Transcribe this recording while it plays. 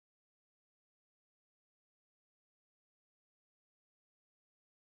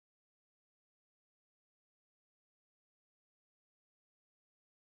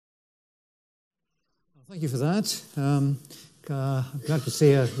Thank you for that. I'm glad to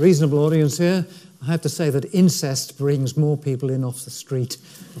see a reasonable audience here. I have to say that incest brings more people in off the street.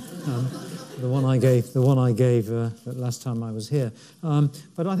 The one I gave last time I was here.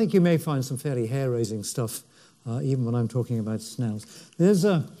 But I think you may find some fairly hair-raising stuff, even when I'm talking about snails. This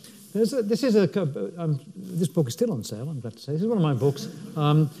book is still on sale, I'm glad to say. This is one of my books,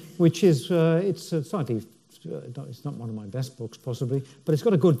 which is, it's not one of my best books, possibly, but it's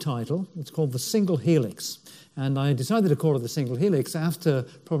got a good title. It's called The Single Helix. And I decided to call it The Single Helix after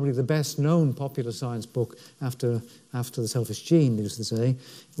probably the best-known popular science book after The Selfish Gene, needless to say,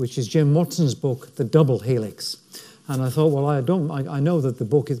 which is Jim Watson's book, The Double Helix. And I thought, well, I know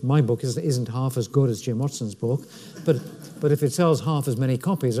that my book isn't half as good as Jim Watson's book, but if it sells half as many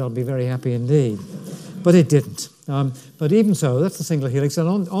copies, I'll be very happy indeed. But it didn't. But even so, that's the single helix.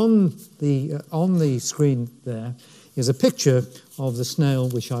 And on the screen there is a picture of the snail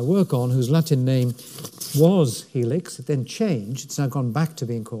which I work on, whose Latin name was Helix. It then changed. It's now gone back to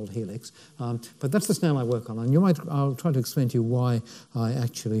being called Helix. But that's the snail I work on. And I'll try to explain to you why I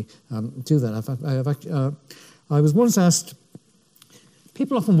actually do that. I was once asked.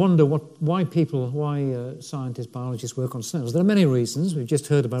 People often wonder why scientists, biologists work on snails. There are many reasons. We've just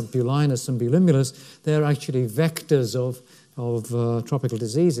heard about Bulinus and Bulumulus. They're actually vectors of tropical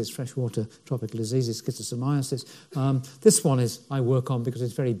diseases, freshwater tropical diseases, schistosomiasis. This one I work on because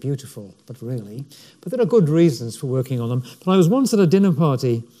it's very beautiful, but there are good reasons for working on them. But I was once at a dinner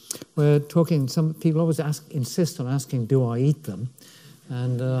party where some people always insist on asking, do I eat them?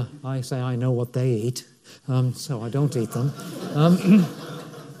 And I say I know what they eat. So I don't eat them.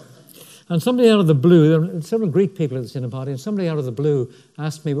 And somebody out of the blue, there were several Greek people at this dinner party, and somebody out of the blue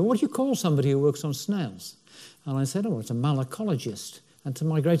asked me, well, what do you call somebody who works on snails? And I said, it's a malacologist. And to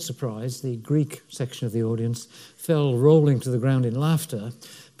my great surprise, the Greek section of the audience fell rolling to the ground in laughter,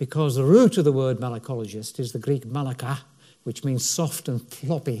 because the root of the word malacologist is the Greek malaka, which means soft and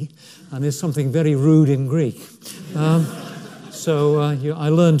floppy, and is something very rude in Greek. So I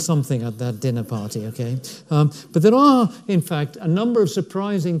learned something at that dinner party, okay? But there are, in fact, a number of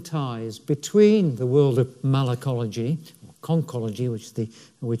surprising ties between the world of malacology, or conchology,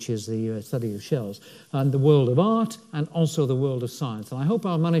 which is the study of shells, and the world of art, and also the world of science. And I hope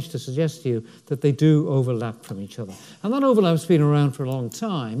I'll manage to suggest to you that they do overlap from each other. And that overlap's been around for a long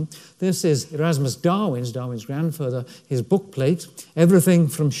time. This is Erasmus Darwin's grandfather, his bookplate, Everything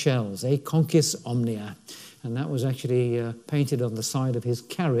from Shells, A Concis Omnia. And that was actually painted on the side of his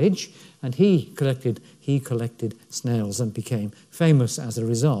carriage, and he collected snails and became famous as a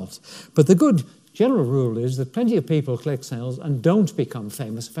result. But the good general rule is that plenty of people collect snails and don't become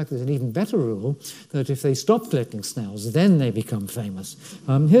famous. In fact, there's an even better rule that if they stop collecting snails, then they become famous.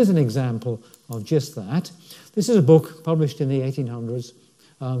 Here's an example of just that. This is a book published in the 1800s.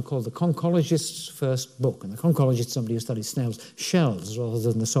 Called The Conchologist's First Book. And the conchologist is somebody who studies snails' shells rather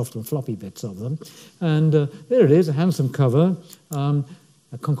than the soft and floppy bits of them. And there it is, a handsome cover. A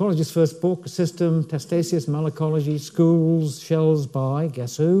Conchologist's First Book, System, Testaceous, Malacology, Schools, Shells by,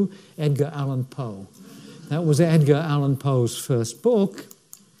 guess who? Edgar Allan Poe. That was Edgar Allan Poe's first book.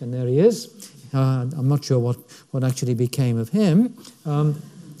 And there he is. I'm not sure what actually became of him.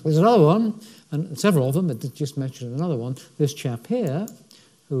 There's another one, and several of them, but just mentioned another one. This chap here,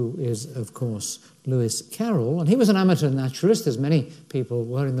 who is, of course, Lewis Carroll. And he was an amateur naturalist, as many people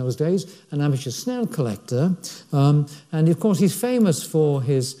were in those days, an amateur snail collector. And, of course, he's famous for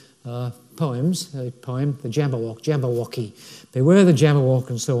his poems, the poem, The Jabberwocky. Beware the Jabberwock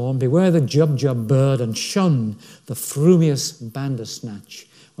and so on. Beware the Jubjub bird and shun the frumious bandersnatch.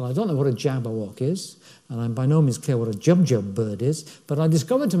 Well, I don't know what a Jabberwock is, and I'm by no means clear what a Jubjub bird is, but I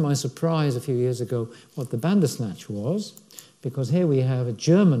discovered to my surprise a few years ago what the bandersnatch was. Because here we have a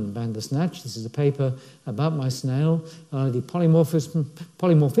German bandersnatch. This is a paper about my snail, the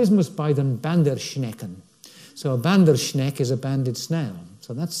Polymorphismus bei den Banderschnecken. So a Banderschneck is a banded snail.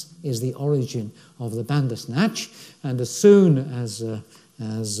 So that is the origin of the bandersnatch. And as soon as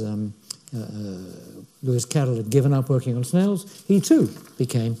Lewis Carroll had given up working on snails, he too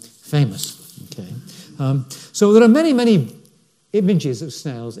became famous. Okay. So there are many, many images of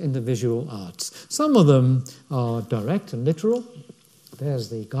snails in the visual arts. Some of them are direct and literal. There's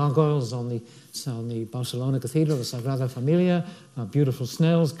the gargoyles on the Barcelona Cathedral, the Sagrada Familia, beautiful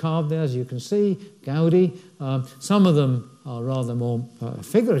snails carved there, as you can see, Gaudi. Some of them are rather more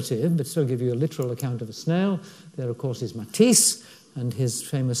figurative, but still give you a literal account of a snail. There, of course, is Matisse and his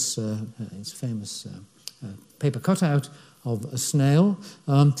famous paper cutout of a snail,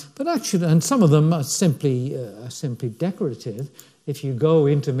 but actually, and some of them are simply decorative. If you go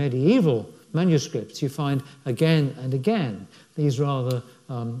into medieval manuscripts, you find again and again these rather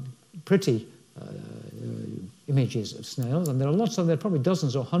pretty images of snails, and there are lots of them, there are probably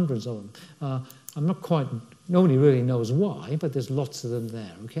dozens or hundreds of them. Nobody really knows why, but there's lots of them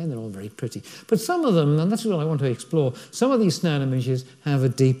there, okay, and they're all very pretty. But some of them, and that's what I want to explore, some of these snail images have a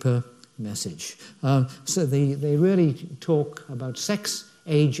deeper message. So they really talk about sex,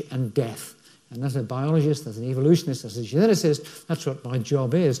 age, and death. And as a biologist, as an evolutionist, as a geneticist, that's what my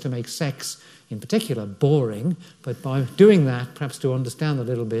job is, to make sex, in particular, boring, but by doing that, perhaps to understand a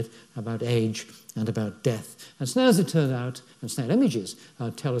little bit about age and about death. And snails, it turned out, and snail images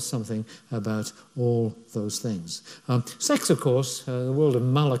tell us something about all those things. Sex, of course, the world of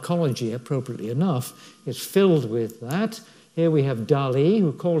malacology, appropriately enough, is filled with that. Here we have Dali,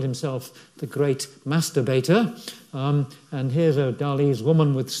 who called himself the great masturbator. And here's Dali's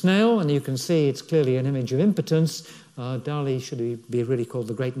woman with snail, and you can see it's clearly an image of impotence. Dali should be really called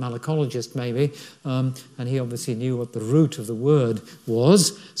the great malacologist, maybe, and he obviously knew what the root of the word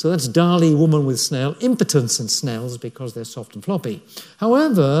was. So that's Dali, woman with snail, impotence and snails because they're soft and floppy.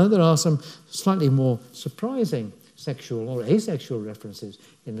 However, there are some slightly more surprising sexual or asexual references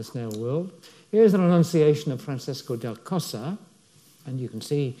in the snail world. Here's an Annunciation of Francesco del Cossa, and you can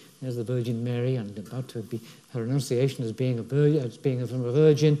see there's the Virgin Mary, and about to be her Annunciation as being from a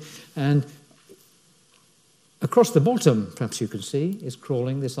virgin, and across the bottom, perhaps you can see, is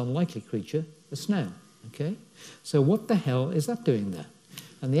crawling this unlikely creature, the snail. Okay, so what the hell is that doing there?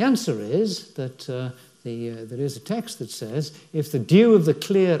 And the answer is that there is a text that says, if the dew of the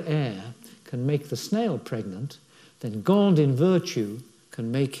clear air can make the snail pregnant, then God in virtue can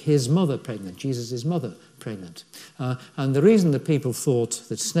make his mother pregnant, Jesus' mother pregnant. And the reason that people thought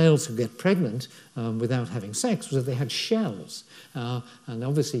that snails could get pregnant without having sex was that they had shells. And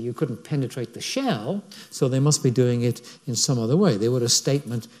obviously you couldn't penetrate the shell, so they must be doing it in some other way. They were a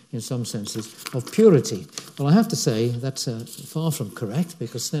statement, in some senses, of purity. Well, I have to say that's far from correct,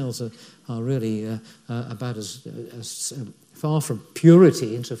 because snails are really about as far from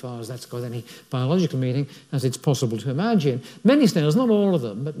purity, insofar as that's got any biological meaning, as it's possible to imagine. Many snails, not all of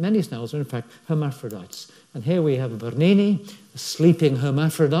them, but many snails are in fact hermaphrodites. And here we have a Bernini, a sleeping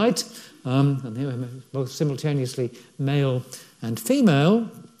hermaphrodite, and here we have both simultaneously male and female.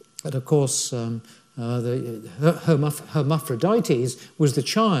 And of course, Hermaphrodites was the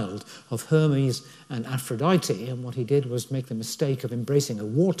child of Hermes and Aphrodite, and what he did was make the mistake of embracing a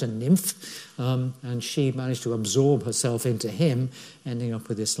water nymph, and she managed to absorb herself into him, ending up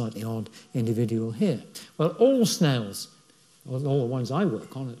with this slightly odd individual here. Well, all snails, all the ones I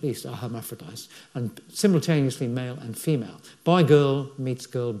work on at least, are hermaphrodites, and simultaneously male and female. Boy girl meets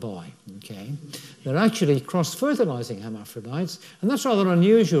girl boy, okay? They're actually cross-fertilizing hermaphrodites, and that's rather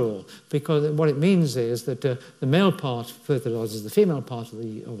unusual, because what it means is that the male part fertilizes the female part of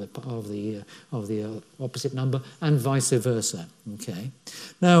the opposite number, and vice versa, okay?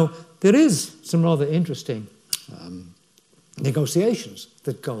 Now, there is some rather interesting negotiations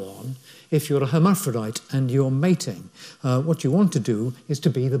that go on if you're a hermaphrodite and you're mating. What you want to do is to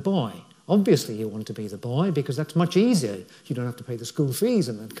be the boy. Obviously you want to be the boy because that's much easier. You don't have to pay the school fees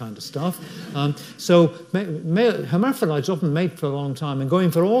and that kind of stuff. So hermaphrodites often mate for a long time and go in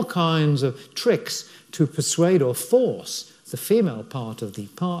for all kinds of tricks to persuade or force the female part of the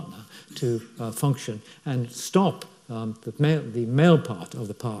partner to function and stop the male part of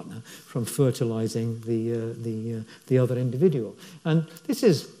the partner from fertilizing the other individual. And this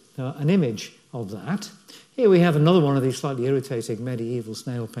is an image of that. Here we have another one of these slightly irritating medieval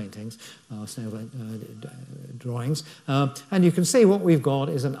snail paintings, drawings. And you can see what we've got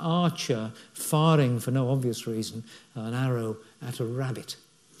is an archer firing, for no obvious reason, an arrow at a rabbit.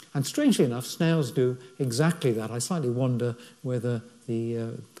 And strangely enough, snails do exactly that. I slightly wonder whether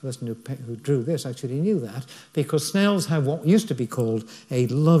the person who drew this actually knew that, because snails have what used to be called a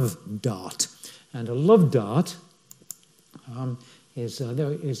love dart. And a love dart is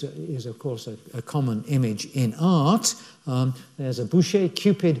of course a common image in art. There's a boucher,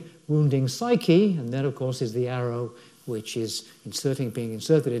 Cupid wounding Psyche, and then of course is the arrow which is being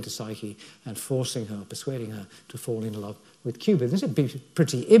inserted into Psyche and forcing her, persuading her to fall in love with Cupid. This is a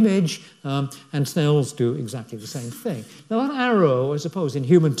pretty image, and snails do exactly the same thing. Now that arrow, I suppose in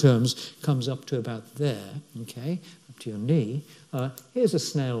human terms, comes up to about there, okay, up to your knee. Here's a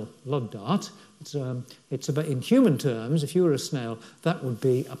snail love dart. it's about, in human terms, if you were a snail, that would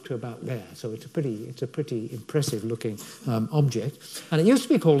be up to about there. So it's a pretty impressive looking object. And it used to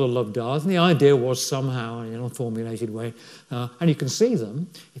be called a love dart, and the idea was somehow, in a formulated way, and you can see them,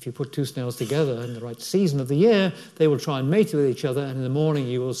 if you put two snails together in the right season of the year, they will try and mate with each other, and in the morning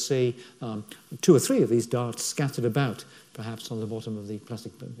you will see 2 or 3 of these darts scattered about, perhaps on the bottom of the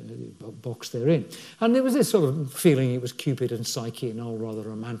plastic box they're in. And there was this sort of feeling it was Cupid and Psyche and all rather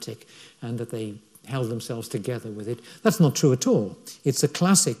romantic, and that they held themselves together with it. That's not true at all. It's a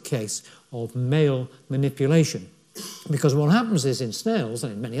classic case of male manipulation. Because what happens is in snails,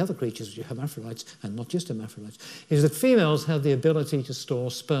 and in many other creatures which are hermaphrodites, and not just hermaphrodites, is that females have the ability to store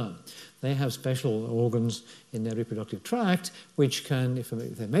sperm. They have special organs in their reproductive tract which can, if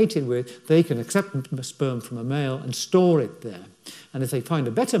they're mated with, they can accept sperm from a male and store it there. And if they find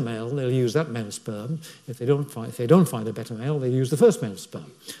a better male, they'll use that male sperm. If they don't find a better male, they'll use the first male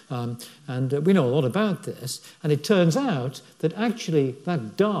sperm. And we know a lot about this. And it turns out that actually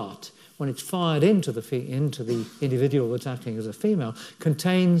that dart, when it's fired into the individual that's acting as a female,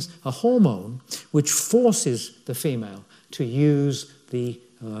 contains a hormone which forces the female to use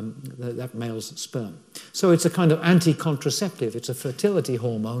that male's sperm. So it's a kind of anti-contraceptive. It's a fertility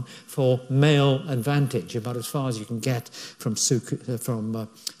hormone for male advantage, about as far as you can get from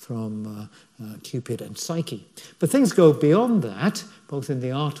Cupid and Psyche. But things go beyond that, both in the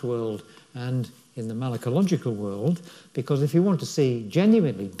art world and in the malacological world, because if you want to see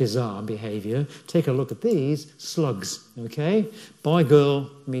genuinely bizarre behaviour, take a look at these slugs, okay? Boy-girl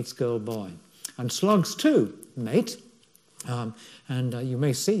meets girl-boy. And slugs too mate. You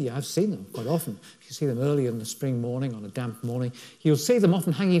may see, I've seen them quite often, if you see them early in the spring morning, on a damp morning, you'll see them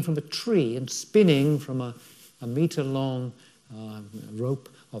often hanging from a tree and spinning from a metre-long rope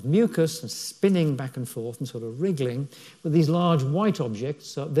of mucus and spinning back and forth and sort of wriggling with these large white objects.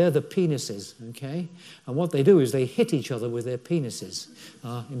 So they're the penises, okay? And what they do is they hit each other with their penises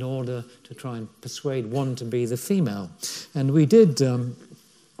in order to try and persuade one to be the female. And we did some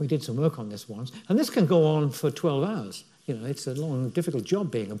work on this once, and this can go on for 12 hours. You know, it's a long, difficult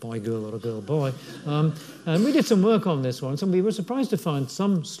job being a boy-girl or a girl-boy. And we did some work on this once, and we were surprised to find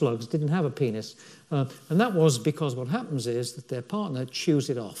some slugs didn't have a penis. And that was because what happens is that their partner chews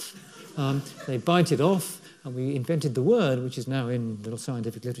it off. They bite it off, and we invented the word, which is now in the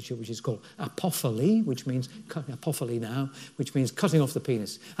scientific literature, which is called apophaly, which means which means cutting off the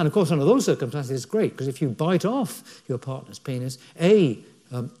penis. And of course, under those circumstances, it's great, because if you bite off your partner's penis,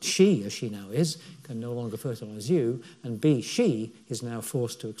 she, as she now is, can no longer fertilise you, and B, she is now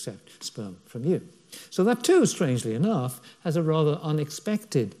forced to accept sperm from you. So that too, strangely enough, has a rather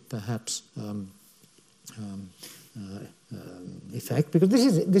unexpected, perhaps, effect, because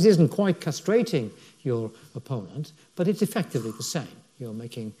this isn't quite castrating your opponent, but it's effectively the same. You're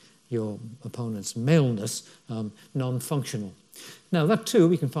making your opponent's maleness non-functional. Now, that too,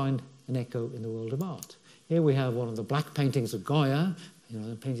 we can find an echo in the world of art. Here we have one of the black paintings of Goya,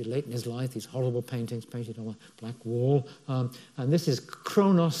 painted late in his life, these horrible paintings painted on a black wall. And this is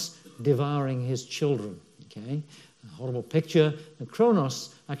Kronos devouring his children, okay? A horrible picture. And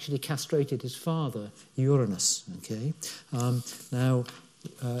Kronos actually castrated his father, Uranus, okay?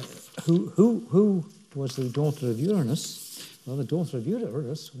 Who was the daughter of Uranus? Well, the daughter of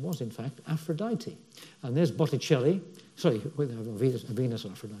Uranus was, in fact, Aphrodite. And there's Botticelli. Sorry, Venus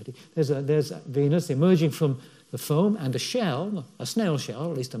or Aphrodite. There's Venus emerging from the foam and a shell, a snail shell,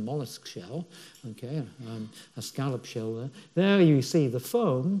 or at least a mollusk shell, okay, a scallop shell there. There you see the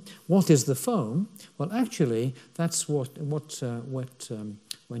foam. What is the foam? Well, actually, that's when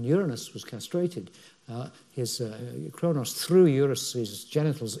Uranus was castrated, Kronos threw Uranus's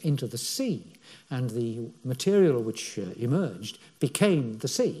genitals into the sea, and the material which emerged became the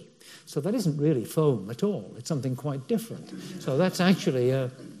sea. So that isn't really foam at all. It's something quite different. So that's actually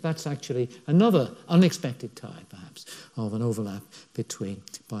another unexpected type, perhaps, of an overlap between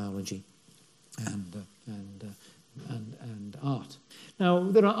biology and art. Now,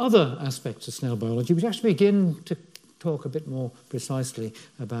 there are other aspects of snail biology which actually begin to talk a bit more precisely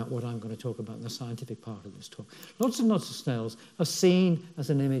about what I'm going to talk about in the scientific part of this talk. Lots and lots of snails are seen as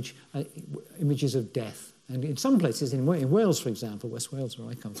an images of death. And in some places, in Wales, for example, West Wales, where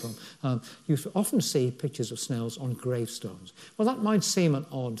I come from, you often see pictures of snails on gravestones. Well, that might seem an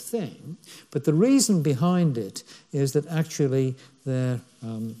odd thing, but the reason behind it is that actually they're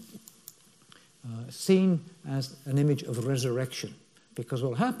seen as an image of resurrection. Because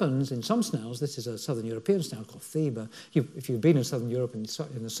what happens in some snails, this is a southern European snail called Theba. If you've been in southern Europe in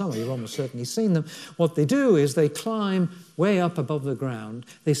the summer, you've almost certainly seen them. What they do is they climb way up above the ground.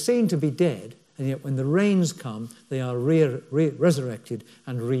 They seem to be dead, and yet when the rains come, they are resurrected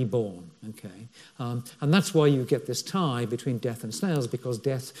and reborn. Okay, and that's why you get this tie between death and snails, because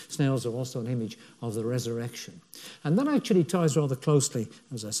snails are also an image of the resurrection, and that actually ties rather closely,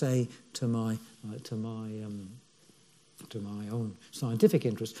 as I say, to my own scientific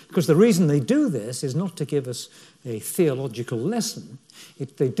interest, because the reason they do this is not to give us a theological lesson.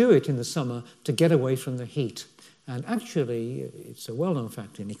 They do it in the summer to get away from the heat. And actually, it's a well-known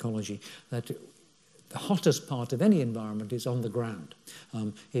fact in ecology that the hottest part of any environment is on the ground.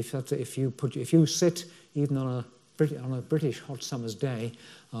 If you sit even on a British hot summer's day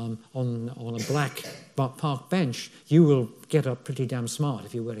on a black park bench, you will get up pretty damn smart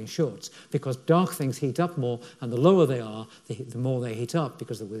if you're wearing shorts, because dark things heat up more, and the lower they are, the more they heat up,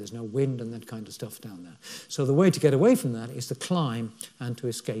 because there's no wind and that kind of stuff down there. So the way to get away from that is to climb and to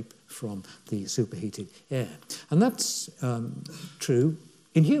escape from the superheated air. And that's true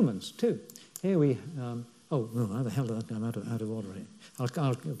in humans too. Here we... oh, no, how the hell did I'm out of order here?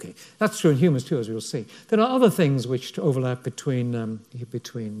 Okay, that's true in humans too, as we'll see. There are other things which overlap between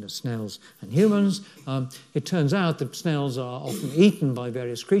snails and humans. It turns out that snails are often eaten by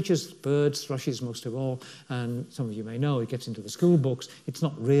various creatures, birds, thrushes most of all, and some of you may know, it gets into the school books. It's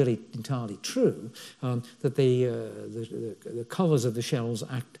not really entirely true that the covers of the shells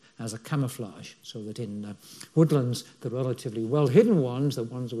act as a camouflage, so that in woodlands, the relatively well-hidden ones, the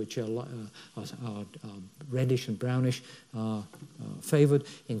ones which are reddish and brownish, are favoured.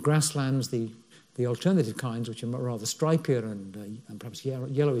 In grasslands, the alternative kinds, which are rather stripier and perhaps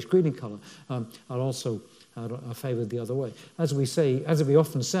yellowish green in colour, are also favoured the other way. As we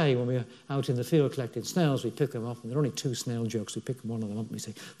often say when we're out in the field collecting snails, we pick them up, and there are only two snail jokes. We pick one of them up and we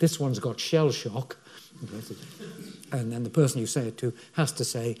say, "This one's got shell shock." And then the person you say it to has to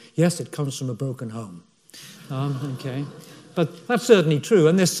say, "Yes, it comes from a broken home." Okay. But that's certainly true,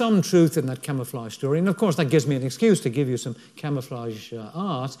 and there's some truth in that camouflage story. And of course, that gives me an excuse to give you some camouflage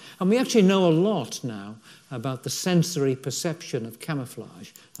art. And we actually know a lot now about the sensory perception of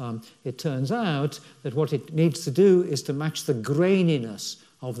camouflage. It turns out that what it needs to do is to match the graininess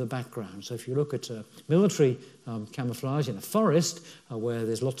of the background. So if you look at military camouflage in a forest where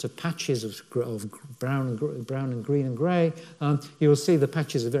there's lots of patches of brown and green and grey, you'll see the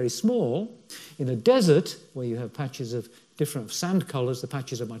patches are very small. In a desert where you have patches of different sand colours, the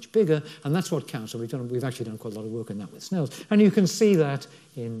patches are much bigger, and that's what counts. So we've actually done quite a lot of work on that with snails, and you can see that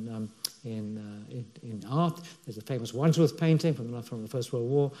in art. There's a famous Wadsworth painting from the First World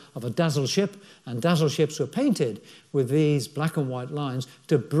War of a dazzle ship, and dazzle ships were painted with these black and white lines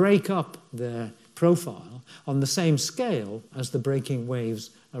to break up their profile on the same scale as the breaking waves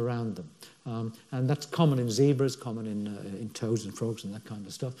around them. And that's common in zebras, common in toads and frogs and that kind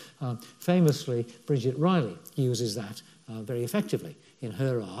of stuff. Famously, Bridget Riley uses that very effectively in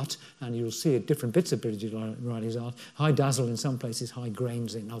her art, and you'll see at different bits of Bridget Riley's art, high dazzle in some places, high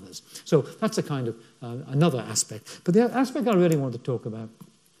grains in others. So that's a kind of another aspect. But the aspect I really want to talk about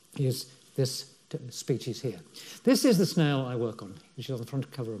is this species here. This is the snail I work on, which is on the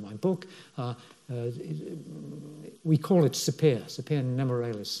front cover of my book. We call it Sapir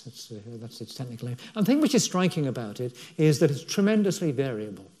nemoralis. That's its technical name. And the thing which is striking about it is that it's tremendously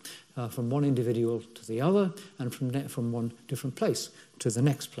variable from one individual to the other, and from one different place to the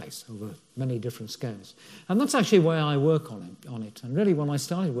next place over many different scales. And that's actually why I work on it. And really, when I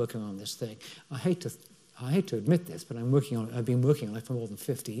started working on this thing, I hate to admit this, but I've been working on it for more than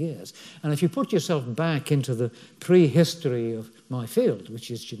 50 years. And if you put yourself back into the prehistory of my field, which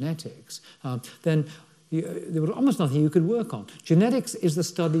is genetics, then there was almost nothing you could work on. Genetics is the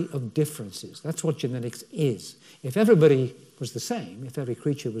study of differences. That's what genetics is. If everybody was the same, if every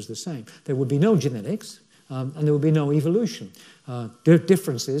creature was the same, there would be no genetics, and there would be no evolution.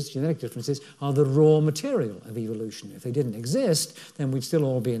 Differences, genetic differences, are the raw material of evolution. If they didn't exist, then we'd still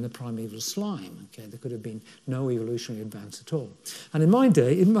all be in the primeval slime. Okay, there could have been no evolutionary advance at all. And in my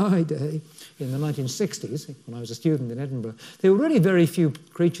day, in the 1960s, when I was a student in Edinburgh, there were really very few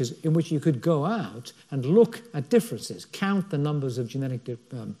creatures in which you could go out and look at differences, count the numbers of genetic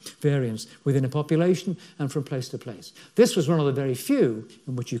variants within a population and from place to place. This was one of the very few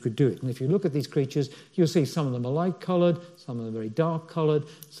in which you could do it. And if you look at these creatures, you'll see some of them are light-coloured, some of them are very dark-coloured,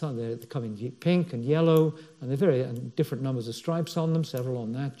 some they come in pink and yellow, and they're different numbers of stripes on them, several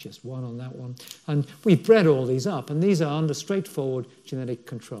on that, just one on that one. And we've bred all these up, and these are under straightforward genetic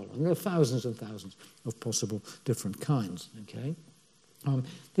control. And there are thousands and thousands of possible different kinds, okay?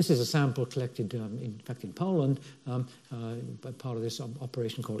 This is a sample collected, in fact, in Poland, by part of this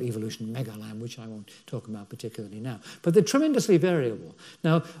operation called Evolution Megalam, which I won't talk about particularly now. But they're tremendously variable.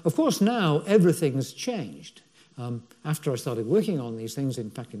 Now, of course, now everything's changed. after I started working on these things, in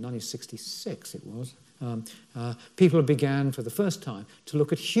fact in 1966 it was, people began for the first time to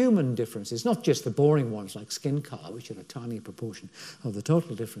look at human differences, not just the boring ones like skin colour, which are a tiny proportion of the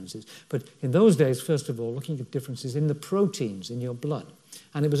total differences, but in those days, first of all, looking at differences in the proteins in your blood.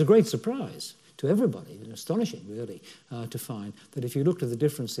 And it was a great surprise to everybody, and astonishing really, to find that if you looked at the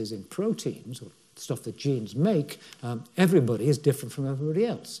differences in proteins, or stuff that genes make, everybody is different from everybody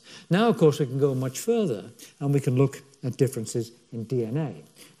else. Now, of course, we can go much further, and we can look at differences in DNA.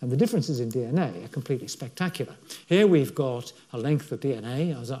 And the differences in DNA are completely spectacular. Here we've got a length of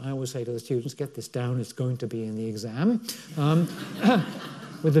DNA. As I always say to the students, get this down, it's going to be in the exam.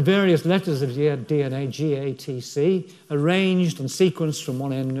 With the various letters of DNA, G, A, T, C, arranged and sequenced from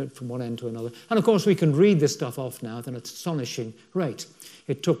one end to another. And of course, we can read this stuff off now at an astonishing rate.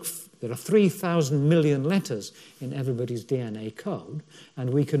 There are 3,000 million letters in everybody's DNA code,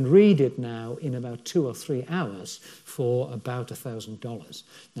 and we can read it now in about 2 or 3 hours for about $1,000.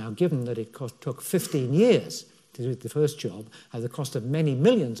 Now, given that it took 15 years to do the first job at the cost of many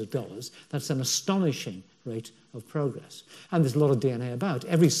millions of dollars, that's an astonishing rate of progress. And there's a lot of DNA about.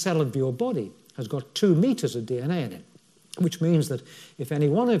 Every cell of your body has got 2 meters of DNA in it, which means that if any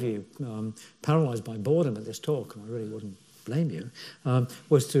one of you, paralyzed by boredom at this talk, and I really wouldn't blame you,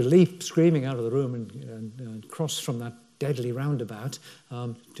 was to leap screaming out of the room and cross from that deadly roundabout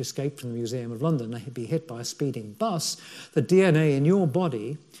to escape from the Museum of London and be hit by a speeding bus, the DNA in your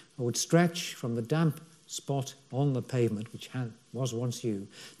body would stretch from the damp spot on the pavement, which was once you,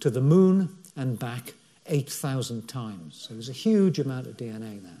 to the moon and back 8,000 times. So there's a huge amount of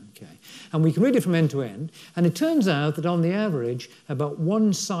DNA there, okay? And we can read it from end to end, and it turns out that on the average, about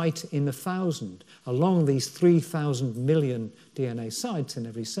 1 site in 1,000 along these 3,000 million DNA sites in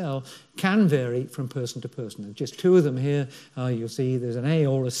every cell can vary from person to person. There are just 2 of them here. You'll see there's an A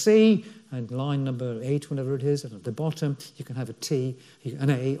or a C, and line number 8, whatever it is, and at the bottom you can have a T, an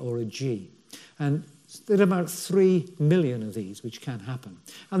A or a G. And there are about 3 million of these which can happen.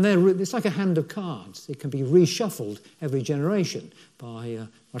 And it's like a hand of cards. It can be reshuffled every generation by,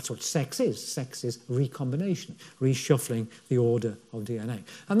 that's what sex is. Sex is recombination, reshuffling the order of DNA.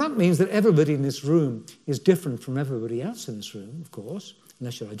 And that means that everybody in this room is different from everybody else in this room, of course,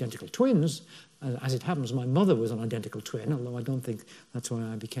 unless you're identical twins. As it happens, my mother was an identical twin, although I don't think that's why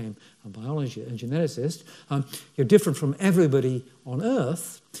I became a geneticist. You're different from everybody on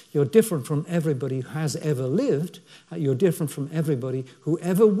Earth. You're different from everybody who has ever lived. You're different from everybody who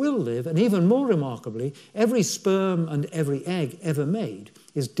ever will live. And even more remarkably, every sperm and every egg ever made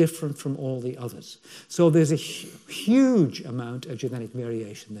is different from all the others. So there's a huge amount of genetic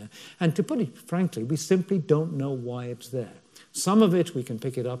variation there. And to put it frankly, we simply don't know why it's there. Some of it, we can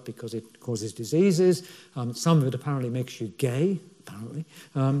pick it up because it causes diseases. Some of it apparently makes you gay, apparently.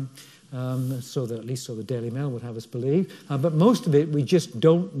 So that, at least so the Daily Mail would have us believe. But most of it, we just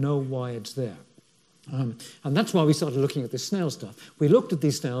don't know why it's there. And that's why we started looking at this snail stuff. We looked at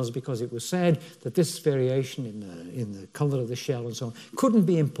these snails because it was said that this variation in the colour of the shell and so on couldn't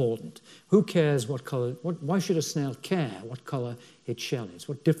be important. Who cares what colour? Why should a snail care what colour its shell is?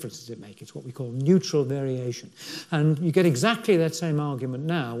 What difference does it make? It's what we call neutral variation. And you get exactly that same argument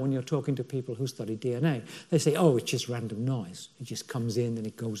now when you're talking to people who study DNA. They say, oh, it's just random noise. It just comes in and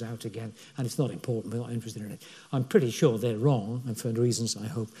it goes out again, and it's not important. We're not interested in it. I'm pretty sure they're wrong, and for reasons I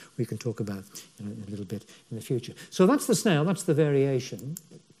hope we can talk about in a little bit in the future. So that's the snail, that's the variation.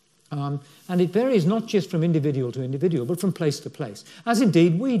 And it varies not just from individual to individual, but from place to place, as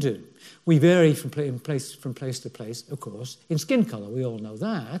indeed we do. We vary from place to place, of course, in skin colour. We all know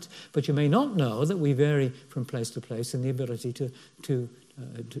that, but you may not know that we vary from place to place in the ability to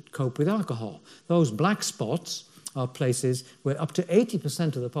cope with alcohol. Those black spots are places where up to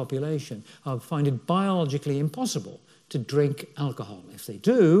 80% of the population find it biologically impossible to drink alcohol. If they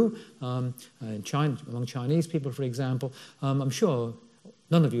do, in China, among Chinese people, for example, I'm sure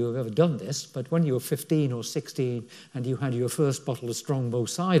none of you have ever done this, but when you were 15 or 16 and you had your first bottle of Strongbow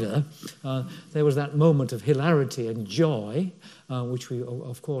cider, there was that moment of hilarity and joy, which we,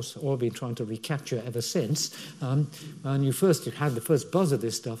 of course, all been trying to recapture ever since. And you had the first buzz of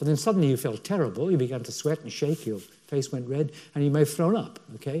this stuff, and then suddenly you felt terrible. You began to sweat and shake. Your face went red, and you may have thrown up.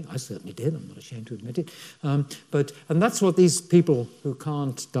 Okay, I certainly did. I'm not ashamed to admit it. And that's what these people who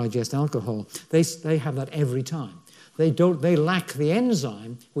can't digest alcohol, they have that every time. They lack the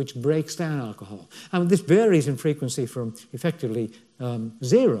enzyme which breaks down alcohol. And this varies in frequency from effectively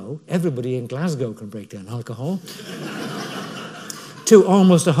 0, everybody in Glasgow can break down alcohol, to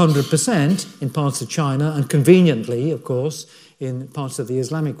almost 100% in parts of China, and conveniently, of course, in parts of the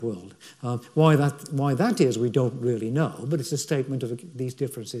Islamic world. Why that is, we don't really know, but it's a statement of these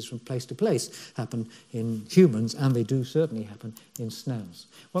differences from place to place happen in humans, and they do certainly happen in snails.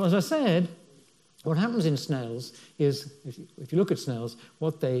 Well, as I said, what happens in snails is, if you look at snails,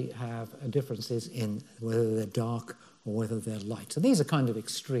 what they have a difference is in whether they're dark or whether they're light. So these are kind of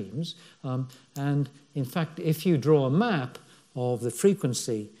extremes. And in fact, if you draw a map of the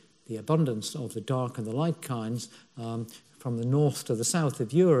frequency, the abundance of the dark and the light kinds from the north to the south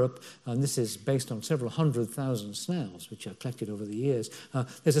of Europe, and this is based on several 100,000 snails, which I've collected over the years,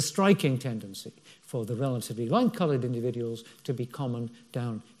 there's a striking tendency for the relatively light-coloured individuals to be common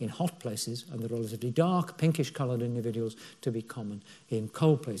down in hot places, and the relatively dark, pinkish-coloured individuals to be common in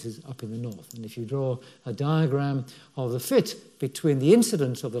cold places up in the north. And if you draw a diagram of the fit between the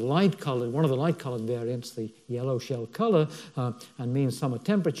incidence of the light-coloured, one of the light-coloured variants, the yellow shell colour, and mean summer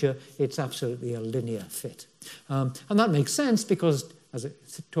temperature, it's absolutely a linear fit. And that makes sense because, as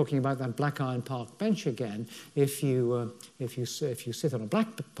it's talking about that black iron park bench again, if you sit on a black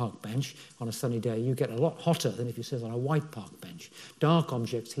park bench on a sunny day, you get a lot hotter than if you sit on a white park bench. Dark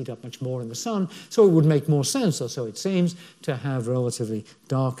objects heat up much more in the sun, so it would make more sense, or so it seems, to have relatively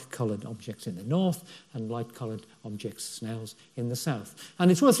dark-coloured objects in the north and light-coloured objects, snails, in the south. And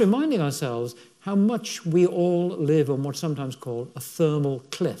it's worth reminding ourselves how much we all live on what's sometimes called a thermal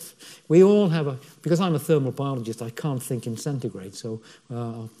cliff. We all have because I'm a thermal biologist, I can't think in centigrade, so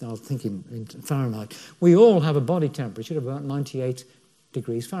I'll think in Fahrenheit. We all have a body temperature of about 98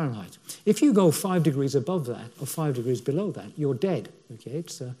 degrees Fahrenheit. If you go 5 degrees above that or 5 degrees below that, you're dead. Okay,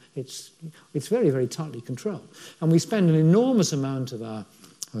 it's very, very tightly controlled. And we spend an enormous amount of our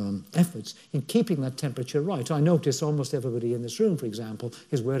efforts in keeping that temperature right. I notice almost everybody in this room, for example,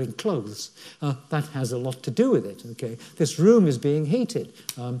 is wearing clothes. That has a lot to do with it. Okay, this room is being heated,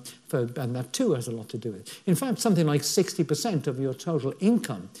 and that too has a lot to do with it. In fact, something like 60% of your total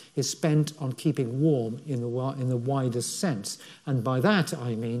income is spent on keeping warm in the widest sense, and by that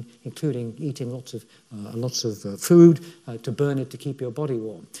I mean including eating lots of food to burn it to keep your body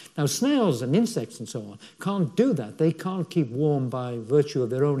warm. Now, snails and insects and so on can't do that. They can't keep warm by virtue of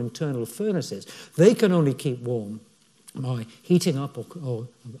their own internal furnaces. They can only keep warm by heating up or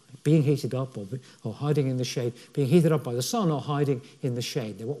being heated up or hiding in the shade, being heated up by the sun or hiding in the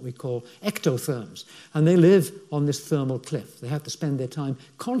shade. They're what we call ectotherms. And they live on this thermal cliff. They have to spend their time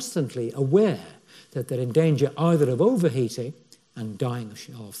constantly aware that they're in danger either of overheating and dying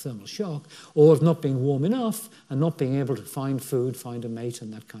of thermal shock, or of not being warm enough and not being able to find food, find a mate,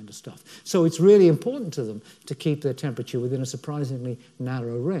 and that kind of stuff. So it's really important to them to keep their temperature within a surprisingly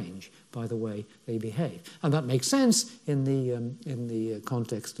narrow range by the way they behave. And that makes sense in the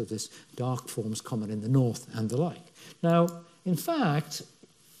context of this dark forms common in the north and the like. Now, in fact,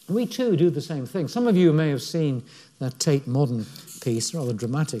 we too do the same thing. Some of you may have seen that Tate Modern piece, rather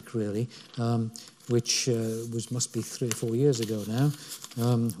dramatic really, which must be 3 or 4 years ago now.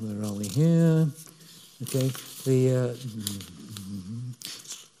 Where are we here? Okay,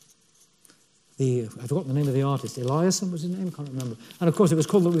 I've forgotten the name of the artist. Eliasson was his name. Can't remember. And of course, it was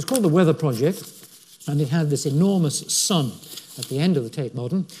called the Weather Project, and it had this enormous sun at the end of the Tate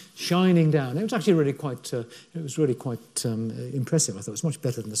Modern, shining down. It was actually really quite impressive. I thought it was much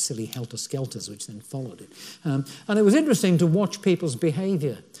better than the silly helter-skelters which then followed it. And it was interesting to watch people's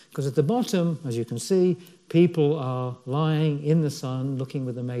behaviour, because at the bottom, as you can see, people are lying in the sun, looking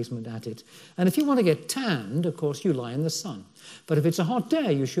with amazement at it. And if you want to get tanned, of course, you lie in the sun. But if it's a hot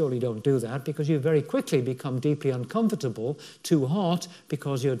day, you surely don't do that, because you very quickly become deeply uncomfortable, too hot,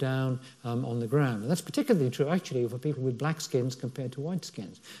 because you're down on the ground. And that's particularly true, actually, for people with black skins compared to white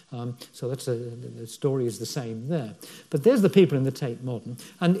skins. So the story is the same there. But there's the people in the Tate Modern.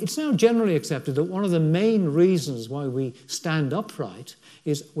 And it's now generally accepted that one of the main reasons why we stand upright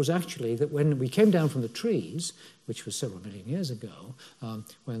was actually that when we came down from the trees, which was several million years ago,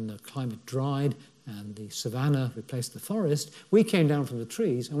 when the climate dried and the savanna replaced the forest, we came down from the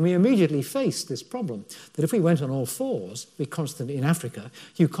trees and we immediately faced this problem that if we went on all fours, in Africa,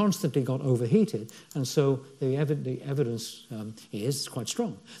 you constantly got overheated. And so the evidence is quite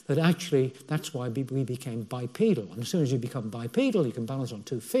strong that actually that's why we became bipedal. And as soon as you become bipedal, you can balance on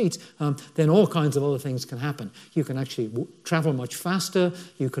 2 feet, then all kinds of other things can happen. You can actually travel much faster,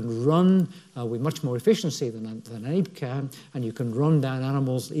 you can run with much more efficiency than an ape can, and you can run down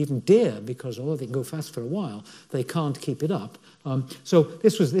animals, even deer, because although they can go fast for a while, they can't keep it up. So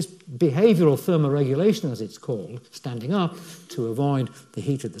this behavioural thermoregulation, as it's called, standing up to avoid the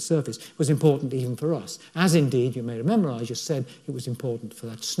heat at the surface, was important even for us. As indeed, you may remember, I just said it was important for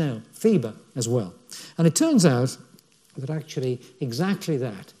that snail, Thebe, as well. And it turns out that actually exactly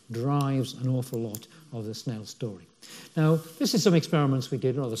that drives an awful lot of the snail story. Now, this is some experiments we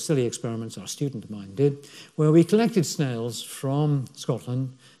did, rather silly experiments our student of mine did, where we collected snails from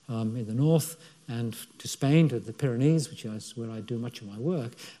Scotland in the north and to Spain, to the Pyrenees, which is where I do much of my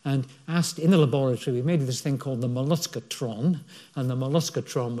work, and asked in the laboratory, we made this thing called the molluscatron, and the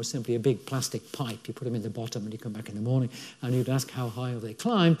molluscatron was simply a big plastic pipe. You put them in the bottom and you come back in the morning and you'd ask how high they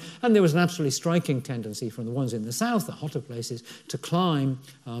climb, and there was an absolutely striking tendency from the ones in the south, the hotter places, to climb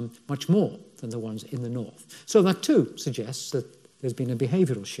much more than the ones in the north. So that too suggests that there's been a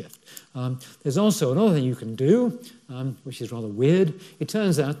behavioural shift. There's also another thing you can do, which is rather weird. It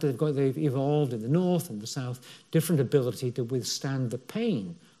turns out they've evolved in the north and the south different ability to withstand the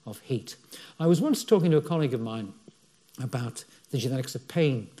pain of heat. I was once talking to a colleague of mine about the genetics of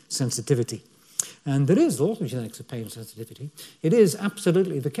pain sensitivity. And there is a lot of genetics of pain sensitivity. It is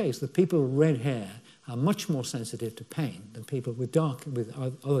absolutely the case that people with red hair are much more sensitive to pain than people with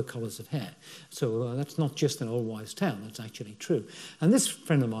other colours of hair. So that's not just an old wives' tale, that's actually true. And this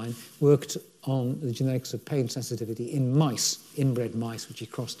friend of mine worked on the genetics of pain sensitivity in mice, inbred mice, which he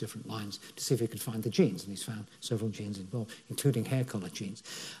crossed different lines to see if he could find the genes, and he's found several genes involved, including hair colour genes.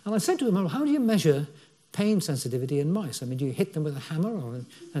 And I said to him, well, how do you measure pain sensitivity in mice? I mean, do you hit them with a hammer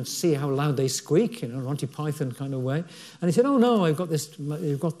and see how loud they squeak, in a Monty Python kind of way? And he said, oh no, you've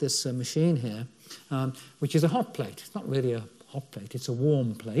got this machine here, which is a hot plate. It's not really a hot plate, it's a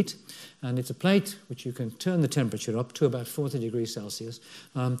warm plate. And it's a plate which you can turn the temperature up to about 40 degrees Celsius.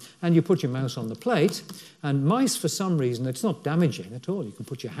 And you put your mouse on the plate. And mice, for some reason, it's not damaging at all. You can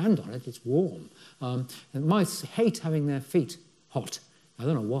put your hand on it, it's warm. And mice hate having their feet hot. I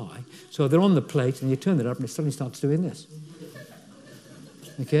don't know why. So they're on the plate and you turn it up and it suddenly starts doing this.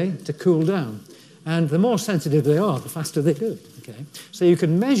 Okay, to cool down. And the more sensitive they are, the faster they do it. Okay, so you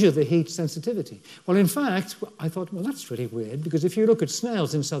can measure the heat sensitivity. Well, in fact, I thought, well, that's really weird, because if you look at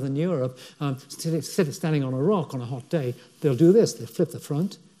snails in southern Europe, standing on a rock on a hot day, they'll do this. They'll flip the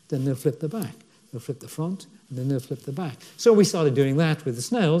front, then they'll flip the back. They'll flip the front, and then they'll flip the back. So we started doing that with the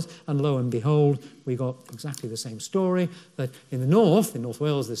snails, and lo and behold, we got exactly the same story, that in the north, in North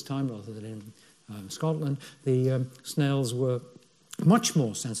Wales this time, rather than in Scotland, the snails were much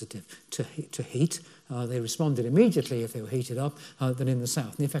more sensitive to heat. They responded immediately if they were heated up than in the south.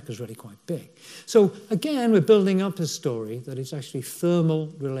 And the effect was really quite big. So again, we're building up a story that it's actually thermal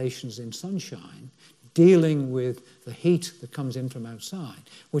relations in sunshine dealing with the heat that comes in from outside,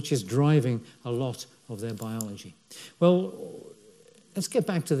 which is driving a lot of their biology. Well, let's get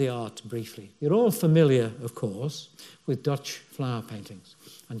back to the art briefly. You're all familiar, of course, with Dutch flower paintings.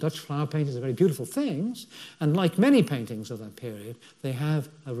 And Dutch flower paintings are very beautiful things, and like many paintings of that period, they have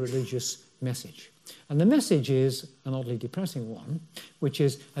a religious message. And the message is an oddly depressing one, which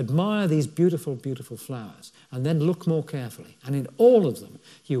is admire these beautiful, beautiful flowers, and then look more carefully. And in all of them,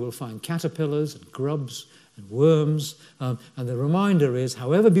 you will find caterpillars and grubs and worms. And the reminder is,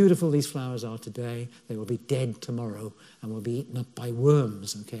 however beautiful these flowers are today, they will be dead tomorrow and will be eaten up by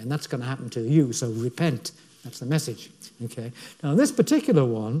worms. Okay, and that's going to happen to you, so repent. That's the message. Okay. Now, this particular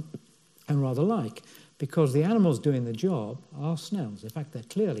one, I rather like, because the animals doing the job are snails. In fact, they're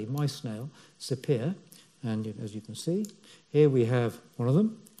clearly my snail, Sapir. And as you can see, here we have one of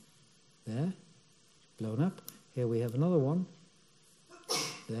them, there, blown up. Here we have another one,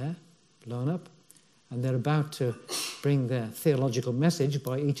 there, blown up. And they're about to bring their theological message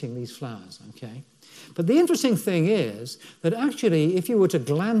by eating these flowers, okay? But the interesting thing is that actually, if you were to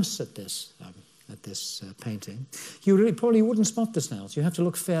glance at this painting, you really probably wouldn't spot the snails. You have to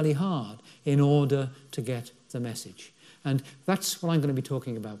look fairly hard in order to get the message. And that's what I'm going to be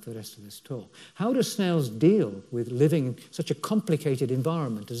talking about for the rest of this talk. How do snails deal with living in such a complicated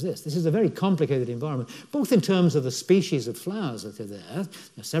environment as this? This is a very complicated environment, both in terms of the species of flowers that are there.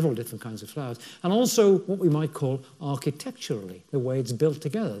 There are several different kinds of flowers, and also what we might call architecturally, the way it's built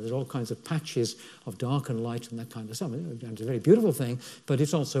together. There's all kinds of patches of dark and light and that kind of stuff. It's a very beautiful thing, but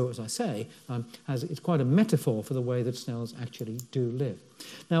it's also, as I say, it's quite a metaphor for the way that snails actually do live.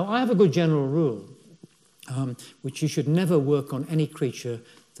 Now, I have a good general rule, which you should never work on any creature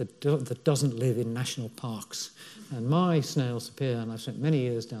that doesn't live in national parks. And my snail, Sapir, and I've spent many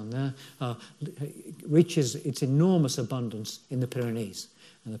years down there, reaches its enormous abundance in the Pyrenees.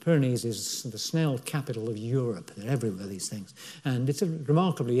 And the Pyrenees is the snail capital of Europe. They're everywhere, these things. And it's a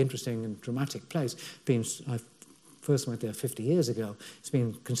remarkably interesting and dramatic place. I first went there 50 years ago. It's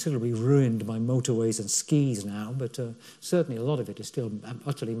been considerably ruined by motorways and skis now, but certainly a lot of it is still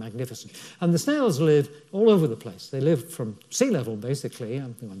utterly magnificent. And the snails live all over the place. They live from sea level, basically,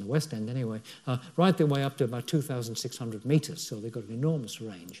 on the west end anyway, right their way up to about 2,600 meters, so they've got an enormous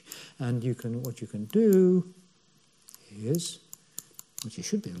range. And what you can do is, what you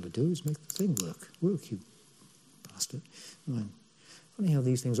should be able to do is make the thing work. Work, you bastard. Funny how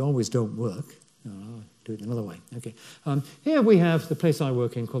these things always don't work. No, I'll do it another way. Okay. Here we have the place I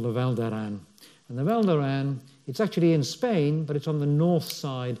work in called the Val d'Aran. And the Val d'Aran, it's actually in Spain, but it's on the north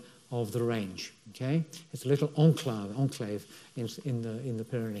side of the range. Okay, it's a little enclave in the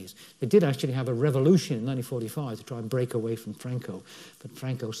Pyrenees. They did actually have a revolution in 1945 to try and break away from Franco, but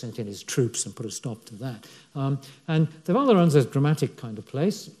Franco sent in his troops and put a stop to that. And the Val d'Aran's a dramatic kind of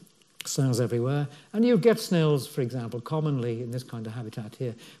place. Snails everywhere, and you get snails, for example, commonly in this kind of habitat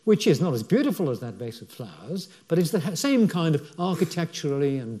here, which is not as beautiful as that vase of flowers, but it's the same kind of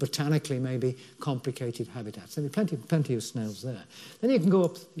architecturally and botanically maybe complicated habitats. There'll be plenty of snails there. Then you can go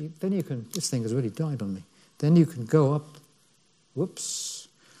up. This thing has really died on me. Then you can go up. Whoops.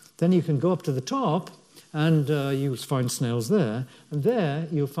 Then you can go up to the top, and you'll find snails there, and there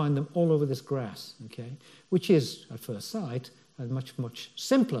you'll find them all over this grass. Okay, which is at first sight a much, much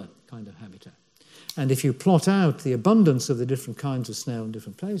simpler kind of habitat. And if you plot out the abundance of the different kinds of snail in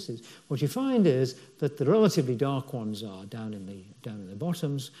different places, what you find is that the relatively dark ones are down in the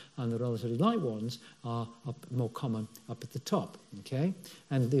bottoms, and the relatively light ones are more common up at the top. Okay,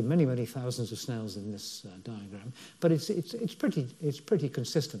 and there are many, many thousands of snails in this diagram, but it's pretty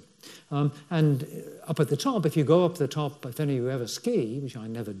consistent. And up at the top, if you go up the top, if any of you ever ski, which I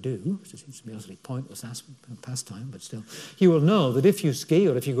never do, it seems to be utterly pointless pastime, but still, you will know that if you ski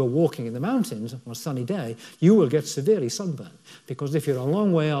or if you go walking in the mountains on a sunny day, you will get severely sunburned, because if you're a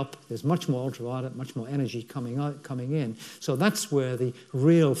long way up, there's much more ultraviolet, much more energy coming in. So that's where the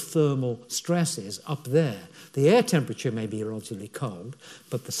real thermal stress is, up there. The air temperature may be relatively cold,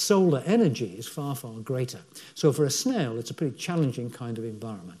 but the solar energy is far, far greater. So for a snail, it's a pretty challenging kind of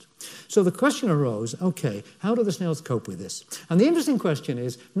environment. So the question arose, okay, how do the snails cope with this? And the interesting question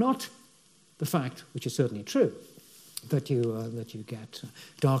is not the fact, which is certainly true, that you get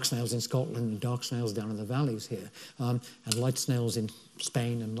dark snails in Scotland and dark snails down in the valleys here, and light snails in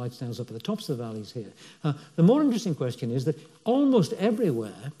Spain and light snails up at the tops of the valleys here. The more interesting question is that almost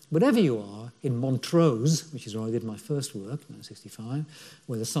everywhere, wherever you are, in Montrose, which is where I did my first work, 1965,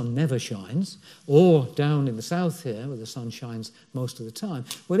 where the sun never shines, or down in the south here, where the sun shines most of the time,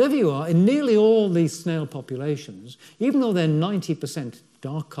 wherever you are, in nearly all these snail populations, even though they're 90%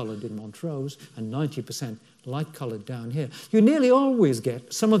 dark-coloured in Montrose and 90% light-coloured down here, you nearly always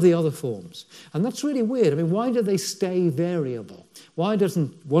get some of the other forms. And that's really weird. I mean, why do they stay variable? Why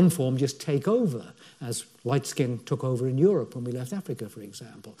doesn't one form just take over, as light skin took over in Europe when we left Africa, for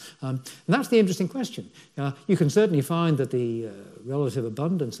example? And that's the interesting question. You can certainly find that the relative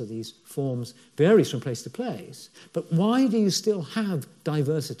abundance of these forms varies from place to place, but why do you still have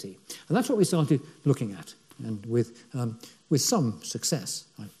diversity? And that's what we started looking at, and with some success.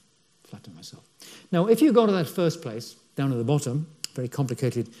 I flatter myself. Now, if you go to that first place, down at the bottom, very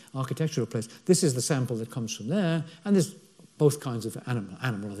complicated architectural place, this is the sample that comes from there, and there's both kinds of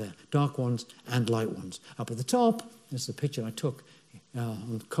animal are there, dark ones and light ones. Up at the top, this is a picture I took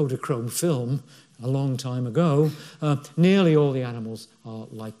on Kodachrome film a long time ago. Nearly all the animals are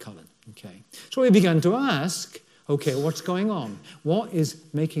light-coloured. Okay, so we began to ask, okay, what's going on? What is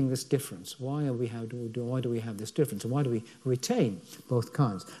making this difference? Why do we have this difference? And why do we retain both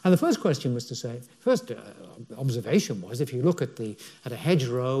kinds? And the first question was to say, first observation was, if you look at a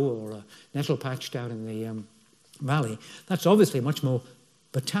hedgerow or a nettle patch down in the valley, that's obviously much more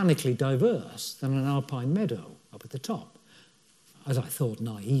botanically diverse than an alpine meadow up at the top, as I thought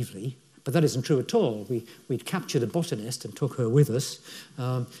naively. But that isn't true at all. We'd captured a botanist and took her with us,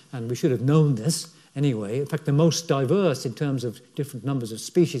 and we should have known this. Anyway, in fact, the most diverse in terms of different numbers of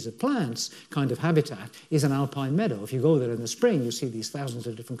species of plants kind of habitat is an alpine meadow. If you go there in the spring, you see these thousands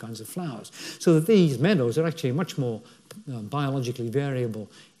of different kinds of flowers. So that these meadows are actually much more biologically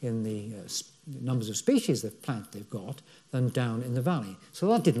variable in the numbers of species of plant they've got than down in the valley. So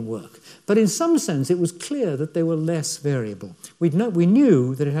that didn't work. But in some sense, it was clear that they were less variable. We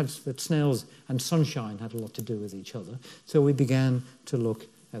knew that snails and sunshine had a lot to do with each other, so we began to look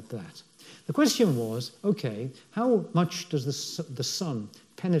at that. The question was, okay, how much does the sun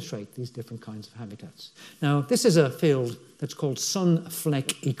penetrate these different kinds of habitats? Now, this is a field that's called sun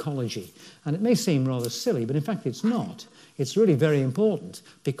fleck ecology, and it may seem rather silly, but in fact it's not. It's really very important,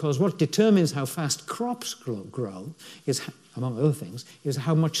 because what determines how fast crops grow is, among other things, is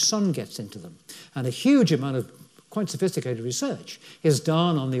how much sun gets into them. And a huge amount of quite sophisticated research is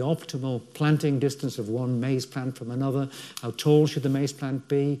done on the optimal planting distance of one maize plant from another, how tall should the maize plant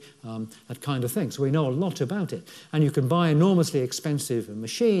be, that kind of thing. So we know a lot about it. And you can buy enormously expensive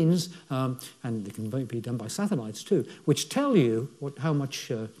machines, and they can be done by satellites too, which tell you how much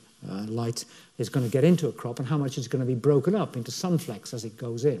light is going to get into a crop and how much is going to be broken up into sunflecks as it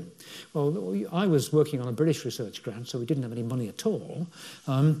goes in. Well, I was working on a British research grant, so we didn't have any money at all.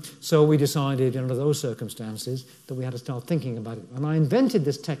 So we decided, under those circumstances, that we had to start thinking about it. And I invented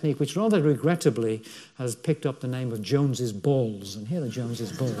this technique, which rather regrettably has picked up the name of Jones's balls. And here are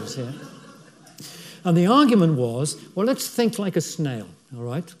Jones's balls here. And the argument was, well, let's think like a snail, all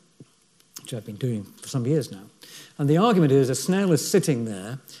right? Which I've been doing for some years now. And the argument is a snail is sitting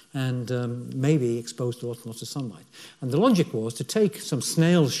there and maybe exposed to lots of sunlight. And the logic was to take some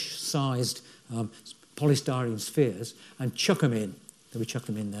snail-sized polystyrene spheres and chuck them in. We chuck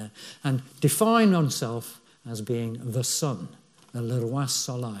them in there and define oneself as being the sun, the le roi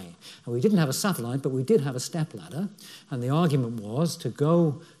soleil. And we didn't have a satellite, but we did have a stepladder. And the argument was to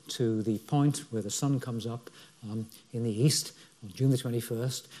go to the point where the sun comes up in the east on June the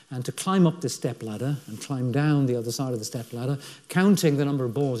 21st, and to climb up this stepladder and climb down the other side of the stepladder, counting the number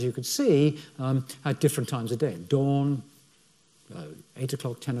of balls you could see at different times of day. Dawn, 8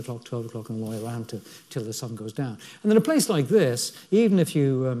 o'clock, 10 o'clock, 12 o'clock, and all the way around till the sun goes down. And in a place like this, even if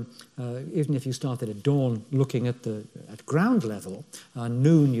you started at dawn looking at ground level,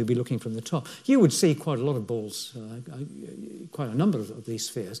 noon you'd be looking from the top, you would see quite a lot of balls, quite a number of these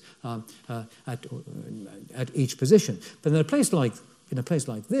spheres at each position. But in a place like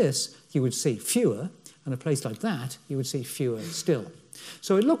this, you would see fewer, and a place like that, you would see fewer still.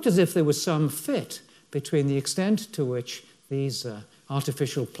 So it looked as if there was some fit between the extent to which these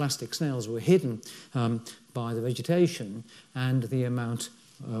artificial plastic snails were hidden by the vegetation and the amount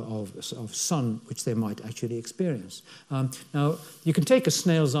of sun which they might actually experience. Now, you can take a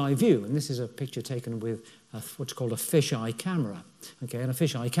snail's eye view, and this is a picture taken with what's called a fisheye camera. Okay, and a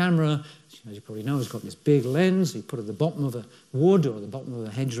fisheye camera, as you probably know, has got this big lens. You put it at the bottom of a wood or the bottom of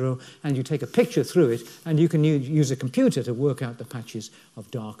a hedgerow, and you take a picture through it, and you can use a computer to work out the patches of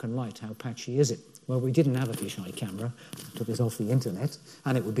dark and light. How patchy is it? Well, we didn't have a fisheye camera. We took this off the internet,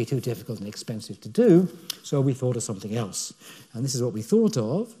 and it would be too difficult and expensive to do, so we thought of something else. And this is what we thought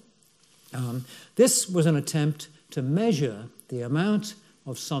of. This was an attempt to measure the amount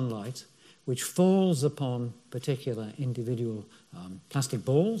of sunlight which falls upon particular individual plastic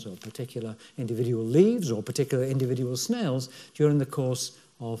balls or particular individual leaves or particular individual snails during the course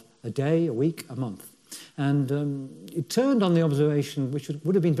of a day, a week, a month. And it turned on the observation, which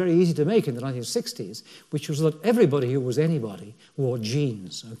would have been very easy to make in the 1960s, which was that everybody who was anybody wore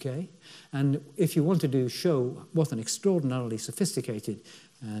jeans, okay? And if you wanted to show what an extraordinarily sophisticated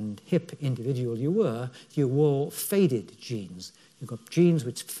and hip individual you were, you wore faded jeans. You got jeans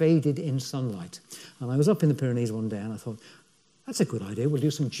which faded in sunlight. And I was up in the Pyrenees one day and I thought, that's a good idea, we'll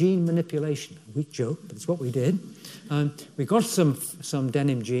do some gene manipulation. A weak joke, but it's what we did. We got some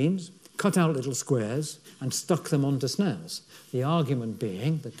denim jeans, cut out little squares and stuck them onto snails. The argument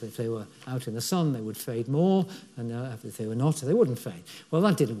being that if they were out in the sun, they would fade more, and if they were not, they wouldn't fade. Well,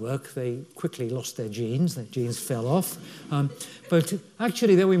 that didn't work. They quickly lost their genes fell off. But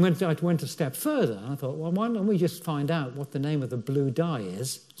actually, then I went a step further, and I thought, well, why don't we just find out what the name of the blue dye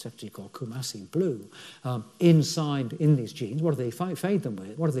is? It's actually called Kumasi blue. Inside in these genes, what do they fade them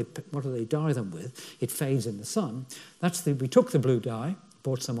with? What do they dye them with? It fades in the sun. We took the blue dye,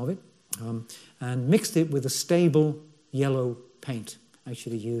 bought some of it, and mixed it with a stable yellow paint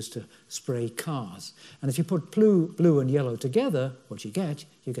actually used to spray cars. And if you put blue and yellow together, what you get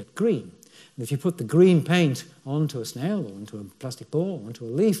green. And if you put the green paint onto a snail or onto a plastic ball or onto a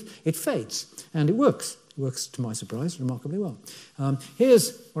leaf, it fades. And it works. It works, to my surprise, remarkably well.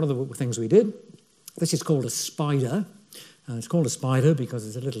 Here's one of the things we did. This is called a spider. It's called a spider because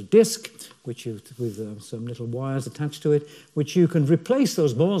it's a little disc with some little wires attached to it, which you can replace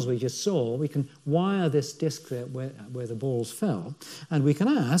those balls we just saw. We can wire this disc there where the balls fell, and we can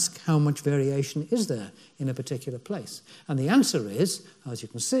ask how much variation is there in a particular place. And the answer is, as you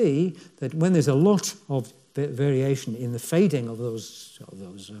can see, that when there's a lot of variation in the fading of those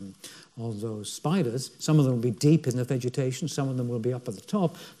spiders, some of them will be deep in the vegetation, some of them will be up at the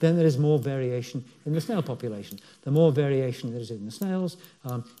top, then there is more variation in the snail population. The more variation there is in the snails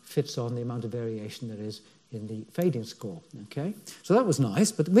fits on the amount of variation there is in the fading score. Okay, so that was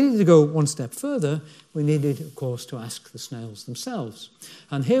nice, but we needed to go one step further. We needed, of course, to ask the snails themselves.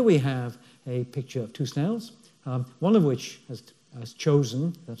 And here we have a picture of two snails, one of which has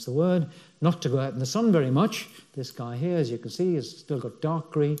chosen, that's the word, not to go out in the sun very much. This guy here, as you can see, has still got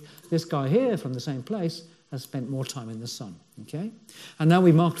dark green. This guy here, from the same place, has spent more time in the sun. Okay, and now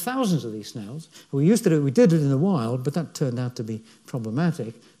we marked thousands of these snails. We did it in the wild, but that turned out to be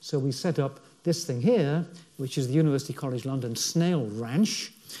problematic. So we set up this thing here, which is the University College London Snail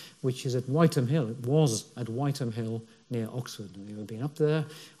Ranch, which is at Whiteham Hill. It was at Whiteham Hill near Oxford. Have you ever been up there?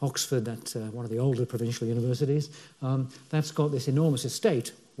 Oxford, that's one of the older provincial universities. That's got this enormous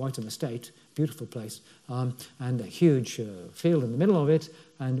estate, Whiteham Estate, beautiful place, and a huge field in the middle of it,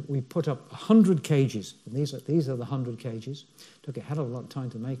 and we put up 100 cages. And these are the 100 cages. Took a hell of a lot of time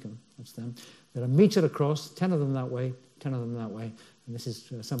to make them. That's them. They're a metre across, 10 of them that way, 10 of them that way, and this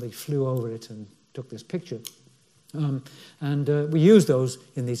is somebody flew over it and took this picture. We used those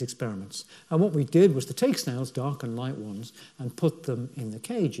in these experiments. And what we did was to take snails, dark and light ones, and put them in the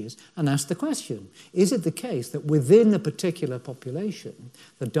cages and ask the question, is it the case that within a particular population,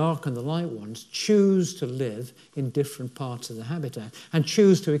 the dark and the light ones choose to live in different parts of the habitat and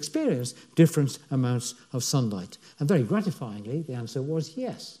choose to experience different amounts of sunlight? And very gratifyingly, the answer was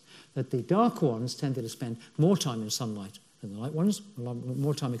yes, that the dark ones tended to spend more time in sunlight than the light ones,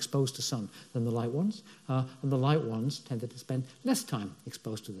 more time exposed to sun than the light ones, and the light ones tended to spend less time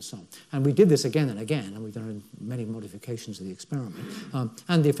exposed to the sun. And we did this again and again, and we've done many modifications of the experiment,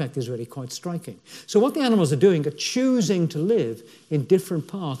 and the effect is really quite striking. So what the animals are doing are choosing to live in different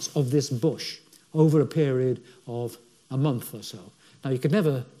parts of this bush over a period of a month or so. Now, you could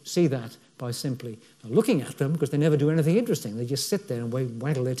never see that by simply looking at them, because they never do anything interesting. They just sit there and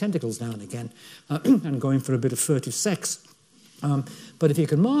waggle their tentacles now and again and going for a bit of furtive sex. But if you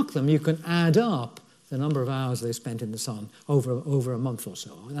can mark them, you can add up the number of hours they spent in the sun over a month or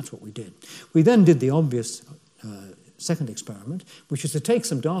so. And that's what we did. We then did the obvious second experiment, which is to take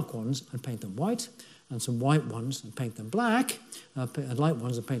some dark ones and paint them white, and some white ones and paint them black, and light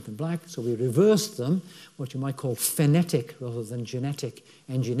ones and paint them black. So we reversed them, what you might call phonetic rather than genetic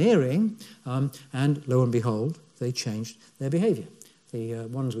engineering, and lo and behold, they changed their behaviour. The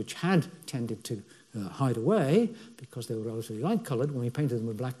ones which had tended to hide away because they were relatively light-coloured, when we painted them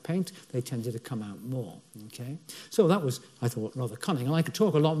with black paint, they tended to come out more. Okay, so that was, I thought, rather cunning. And I could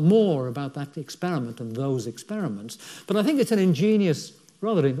talk a lot more about that experiment and those experiments, but I think it's an ingenious,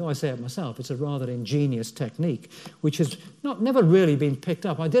 though I say it myself, it's a rather ingenious technique, which has never really been picked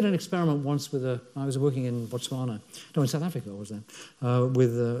up. I did an experiment once I was working in Botswana, in South Africa I was then,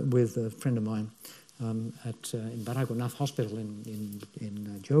 with a friend of mine in Baragwanath Hospital in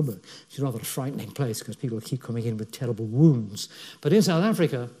Joburg. It's a rather frightening place because people keep coming in with terrible wounds. But in South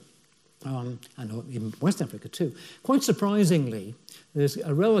Africa, and in West Africa too, quite surprisingly, there's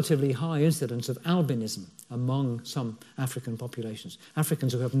a relatively high incidence of albinism among some African populations,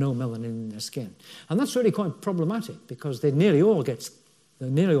 Africans who have no melanin in their skin. And that's really quite problematic because they're nearly all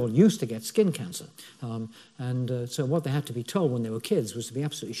used to get skin cancer. So what they had to be told when they were kids was to be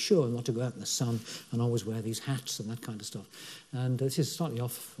absolutely sure not to go out in the sun and always wear these hats and that kind of stuff. And this is slightly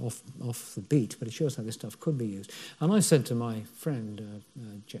off the beat, but it shows how this stuff could be used. And I said to my friend,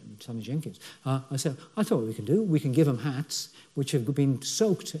 Sammy Jenkins, I thought what we can do, we can give them hats which have been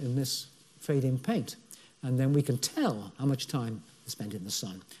soaked in this fade-in paint. And then we can tell how much time they spent in the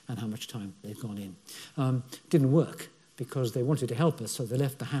sun and how much time they've gone in. Didn't work, because they wanted to help us, so they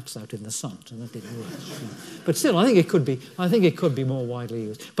left the hats out in the sun, so that didn't work. But still, I think it could be more widely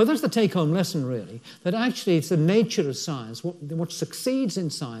used. But that's the take-home lesson, really, that actually it's the nature of science. What succeeds in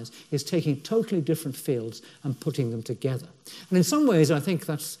science is taking totally different fields and putting them together. And in some ways, I think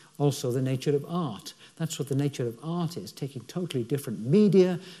that's also the nature of art. That's what the nature of art is, taking totally different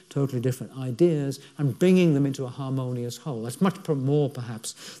media, totally different ideas, and bringing them into a harmonious whole. That's much more,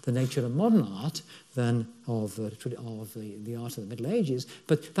 perhaps, the nature of modern art than of the art of the Middle Ages,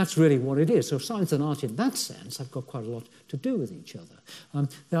 but that's really what it is. So science and art in that sense have got quite a lot to do with each other.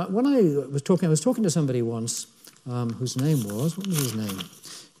 Now, when I was talking to somebody once whose name was, what was his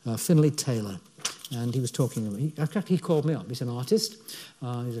name? Finlay Taylor. And he was talking, he called me up, he's an artist,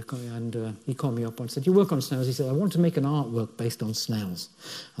 and he called me up and said, you work on snails? He said, I want to make an artwork based on snails.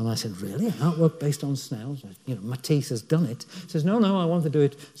 And I said, really, an artwork based on snails? Matisse has done it. He says, no, I want to do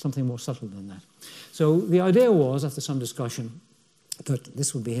it something more subtle than that. So the idea was, after some discussion, that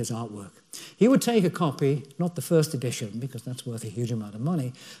this would be his artwork. He would take a copy, not the first edition, because that's worth a huge amount of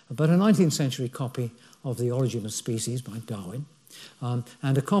money, but a 19th century copy of The Origin of Species by Darwin,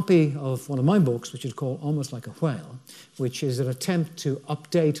 and a copy of one of my books, which is called Almost Like a Whale, which is an attempt to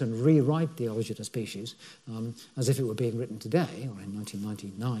update and rewrite The Origin of Species as if it were being written today, or in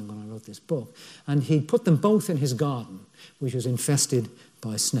 1999 when I wrote this book. And he put them both in his garden, which was infested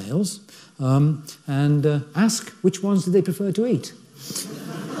by snails, and asked which ones did they prefer to eat.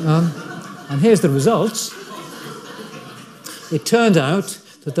 And here's the results. It turned out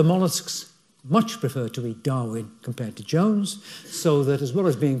that the molluscs much prefer to eat Darwin compared to Jones, so that as well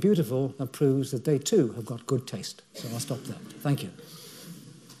as being beautiful, that proves that they too have got good taste. So I'll stop there. Thank you.